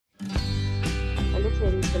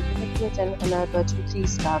ladies, welcome back to my channel and I got you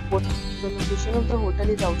 3-star hotel. The location of the hotel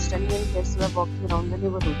is outstanding and guests love walking around the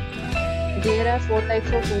neighborhood. There are 4 types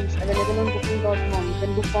of rooms available on booking.com. You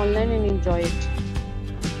can book online and enjoy it.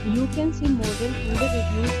 You can see more than 100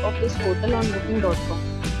 reviews of this hotel on booking.com.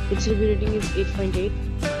 Its review rating is 8.8,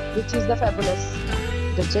 which is the fabulous.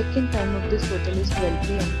 The check-in time of this hotel is 12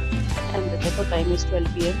 p.m. and the check-out time is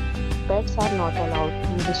 12 p.m. Pets are not allowed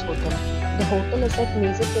in this hotel. The hotel accepts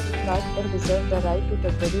major credit cards and reserves the right to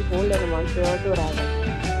temporarily hold an amount prior to arrival.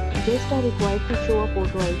 Guests are required to show a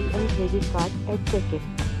photo ID and credit card at check-in.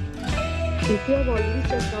 If you have already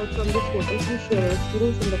checked out from this hotel, please share your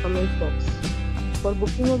experience in the comment box. For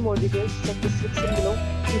booking or more details, check the description below.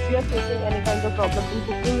 If you are facing any kind of problem in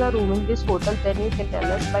booking a room in this hotel, then you can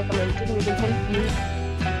tell us by commenting. We will help you.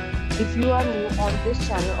 If you are new on this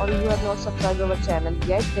channel or you have not subscribed our channel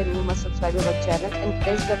yet, then you must subscribe our channel and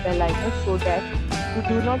press the bell icon so that you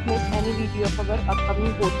do not miss any video of our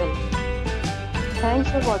upcoming hotel. Thanks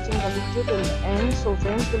for watching the video till the end. So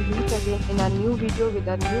friends, will meet again in a new video with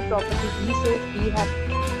a new property. Be safe, be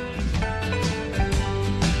happy.